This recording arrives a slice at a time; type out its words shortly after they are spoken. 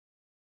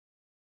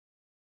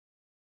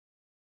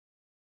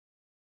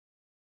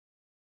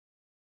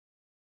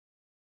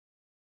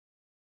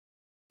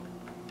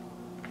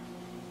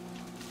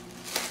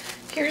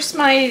Here's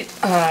my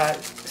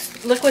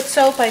liquid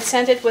soap. I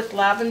scented with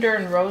lavender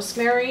and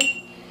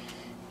rosemary.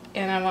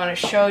 And I want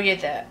to show you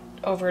that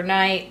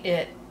overnight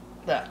it,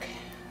 look,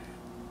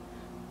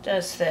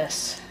 does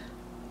this.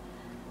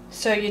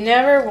 So you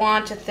never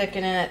want to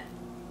thicken it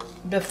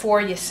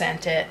before you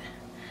scent it.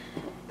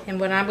 And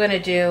what I'm going to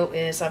do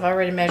is, I've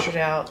already measured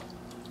out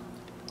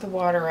the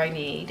water I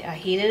need. I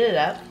heated it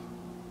up.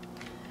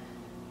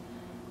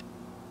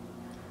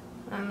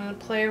 I'm going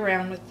to play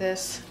around with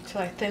this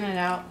until I thin it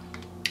out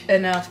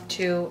enough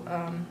to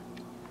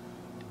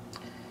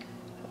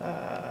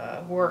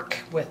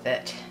work with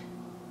it.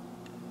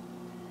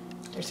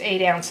 There's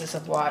 8 ounces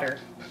of water.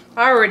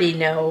 I already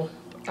know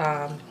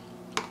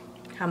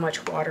how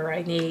much water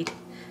I need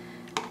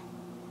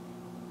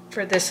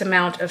for this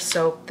amount of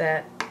soap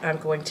that I'm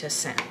going to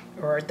scent,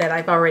 or that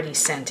I've already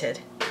scented.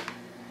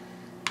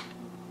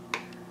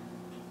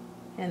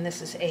 And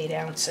this is 8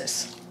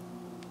 ounces.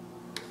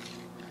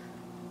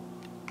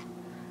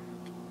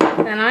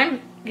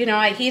 And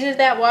I heated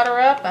that water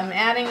up. I'm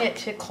adding it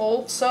to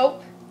cold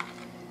soap.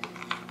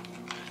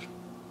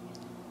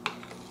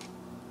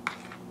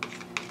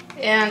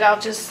 And I'll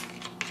just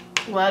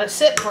let it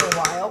sit for a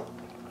while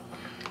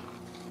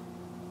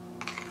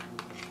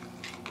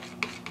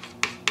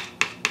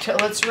till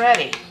it's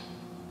ready.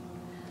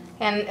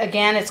 And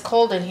again, it's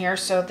cold in here,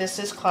 so this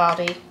is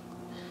cloudy.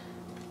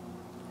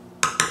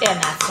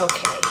 And that's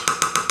okay.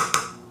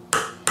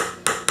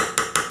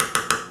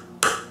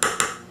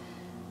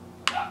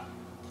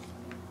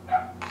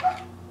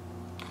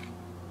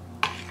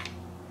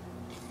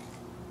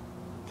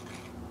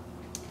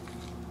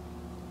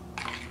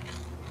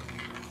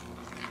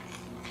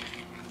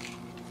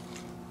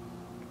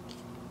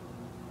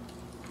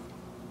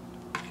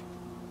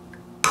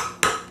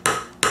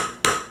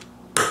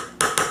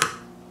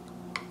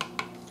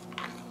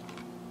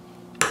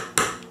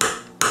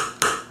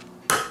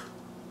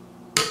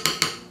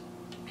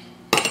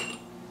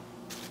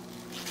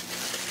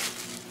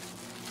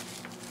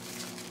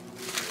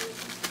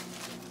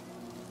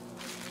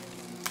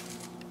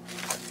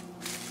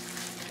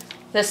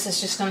 This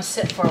is just going to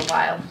sit for a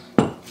while.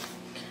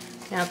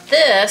 Now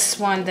this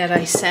one that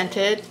I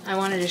scented, I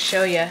wanted to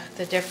show you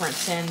the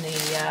difference in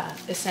the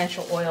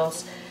essential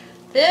oils.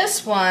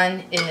 This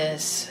one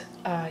is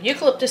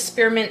eucalyptus,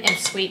 spearmint, and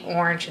sweet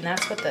orange, and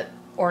that's what the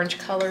orange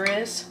color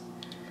is.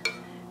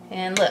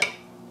 And look,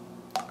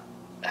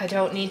 I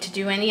don't need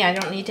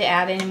to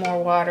add any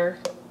more water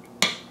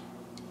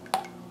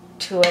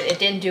to it. It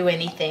didn't do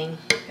anything.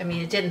 I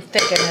mean, it didn't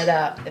thicken it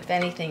up. If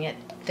anything, it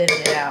thinned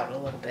it out a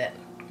little bit.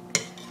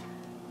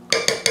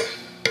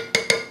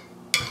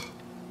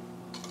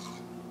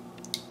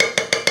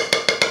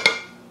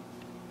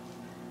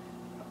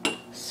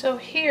 So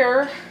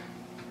here,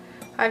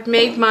 I've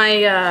made my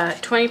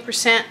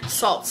 20%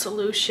 salt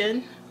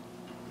solution.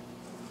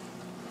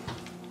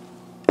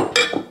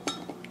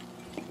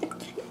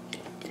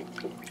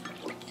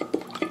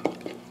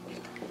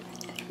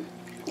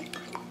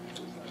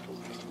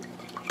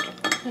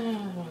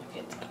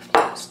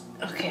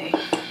 Okay.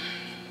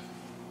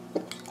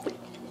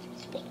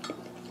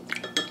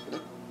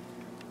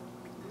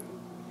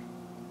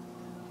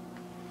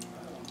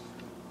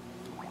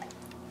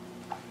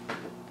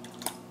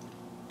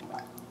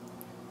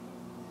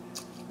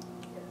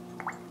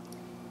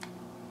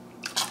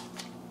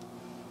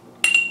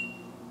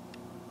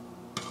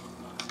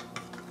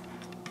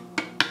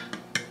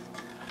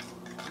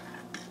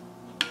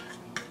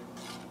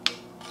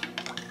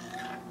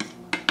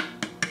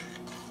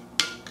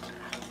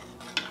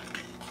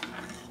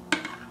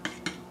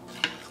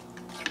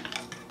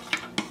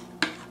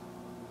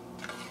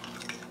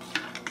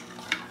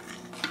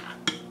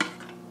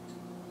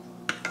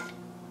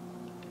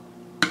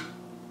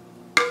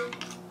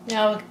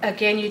 Now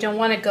again, you don't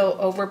want to go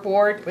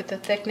overboard with the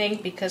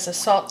thickening because the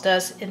salt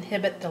does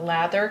inhibit the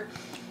lather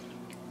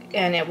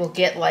and it will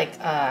get like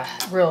a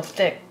real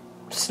thick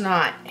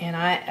snot, and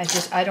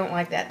I don't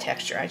like that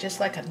texture. I just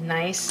like a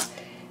nice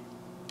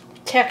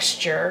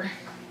texture,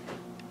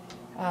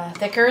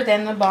 thicker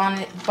than the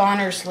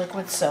Bonner's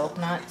liquid soap,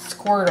 not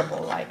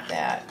squirtable like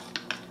that.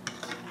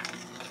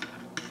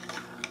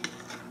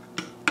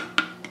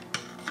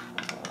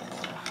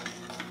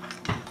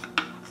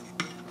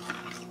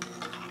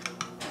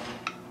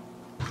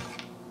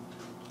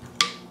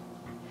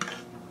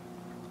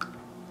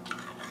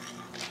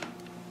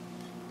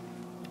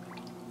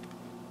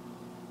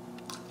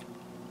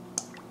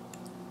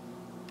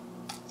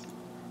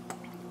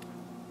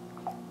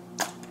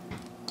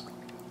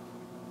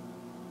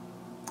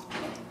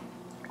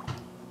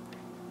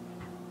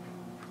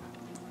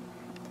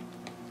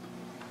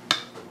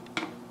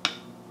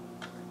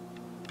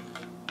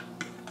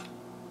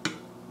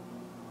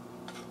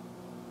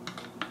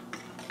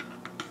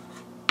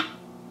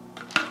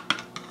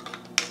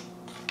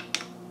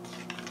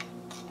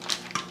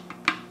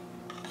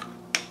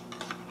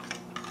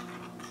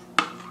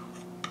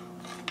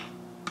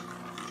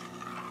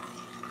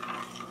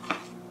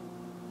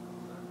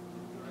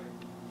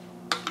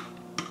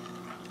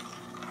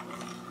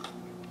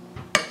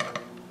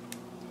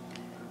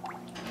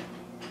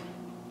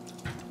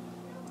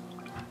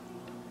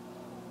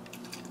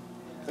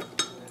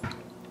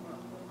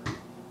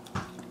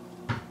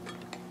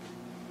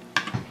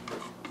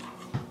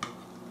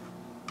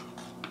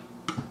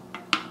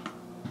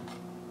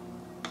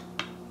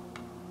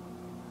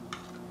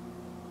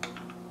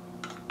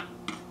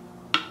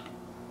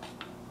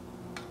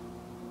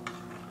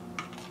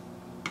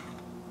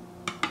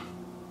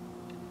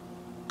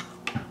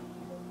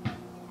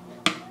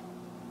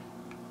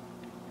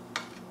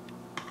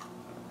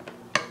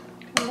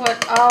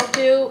 I'll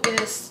do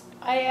is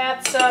I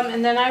add some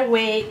and then I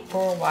wait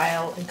for a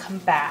while and come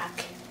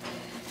back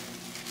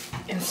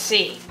and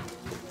see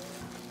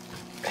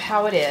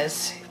how it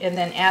is, and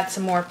then add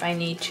some more if I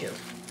need to.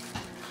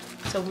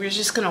 So we're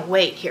just gonna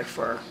wait here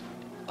for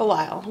a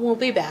while. We'll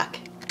be back.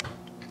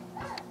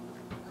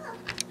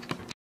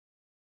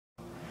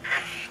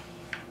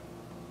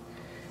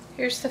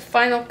 Here's the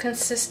final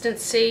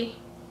consistency.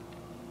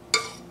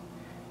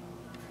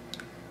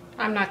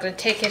 I'm not going to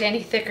take it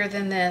any thicker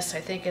than this. I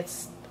think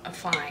it's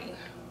fine.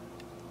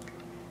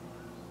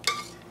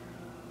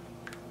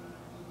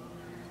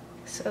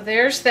 So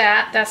there's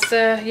that. That's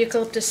the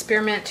eucalyptus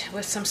spearmint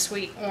with some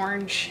sweet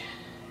orange.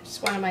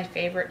 It's one of my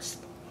favorite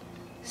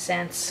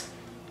scents.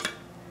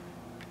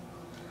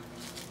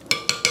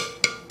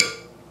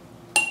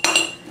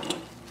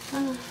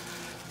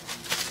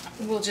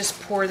 We'll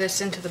just pour this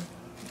into the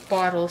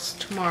bottles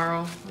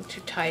tomorrow. I'm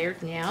too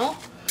tired now.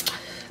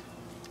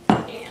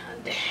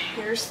 And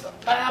here's the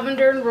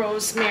lavender and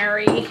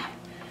rosemary.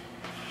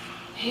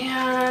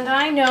 And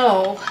I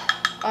know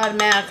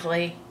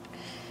automatically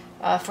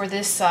for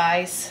this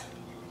size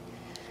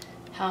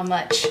how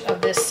much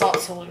of this salt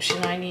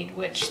solution I need,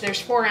 which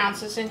there's 4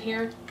 ounces in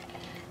here.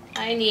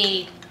 I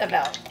need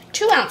about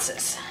 2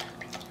 ounces.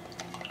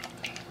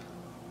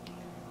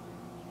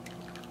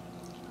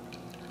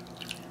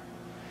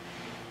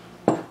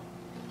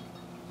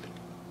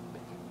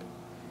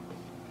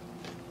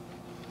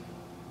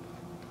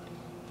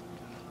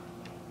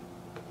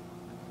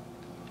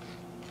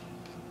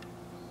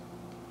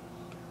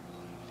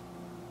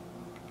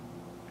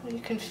 You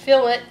can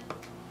feel it.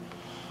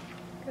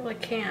 You really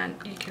can.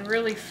 You can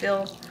really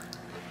feel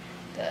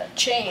the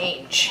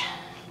change.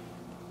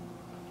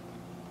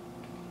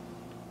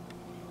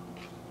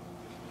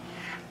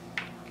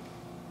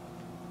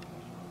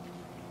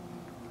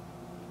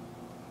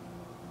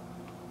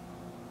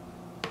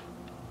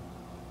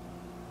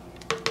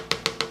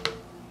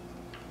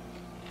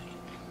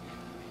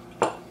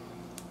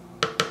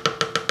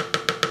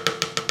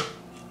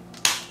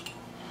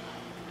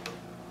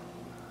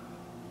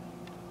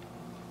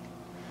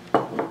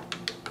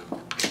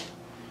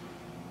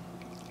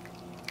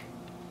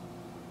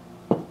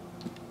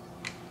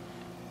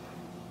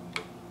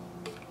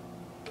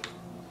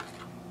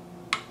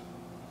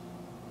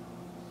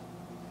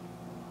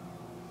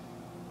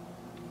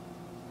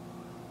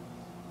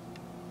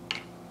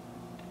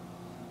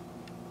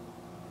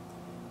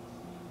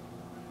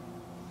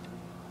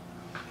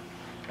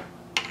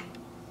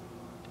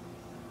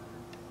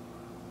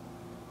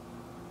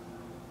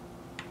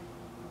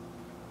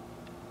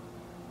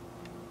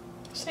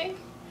 See?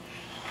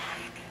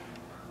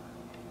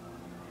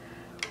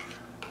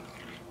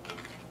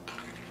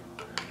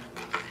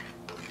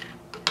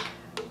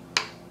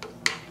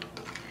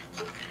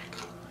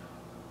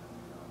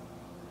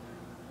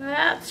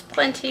 That's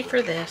plenty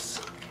for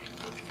this.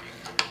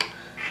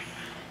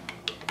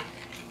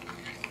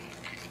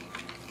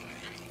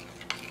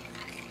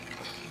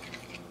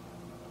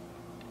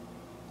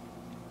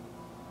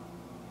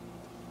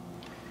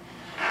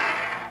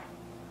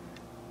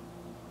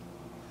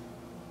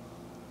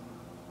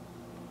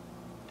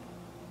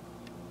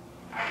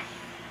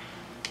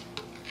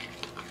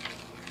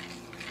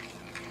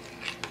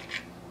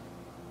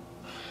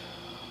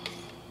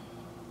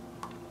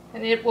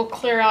 And it will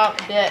clear out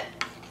a bit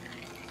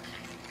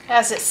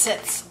as it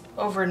sits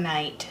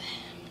overnight.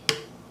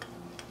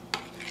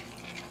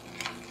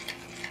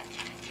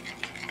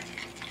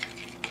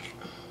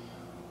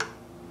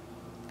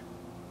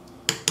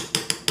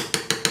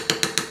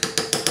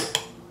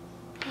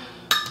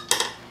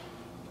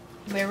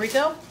 There we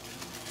go.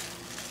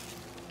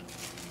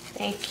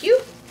 Thank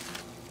you.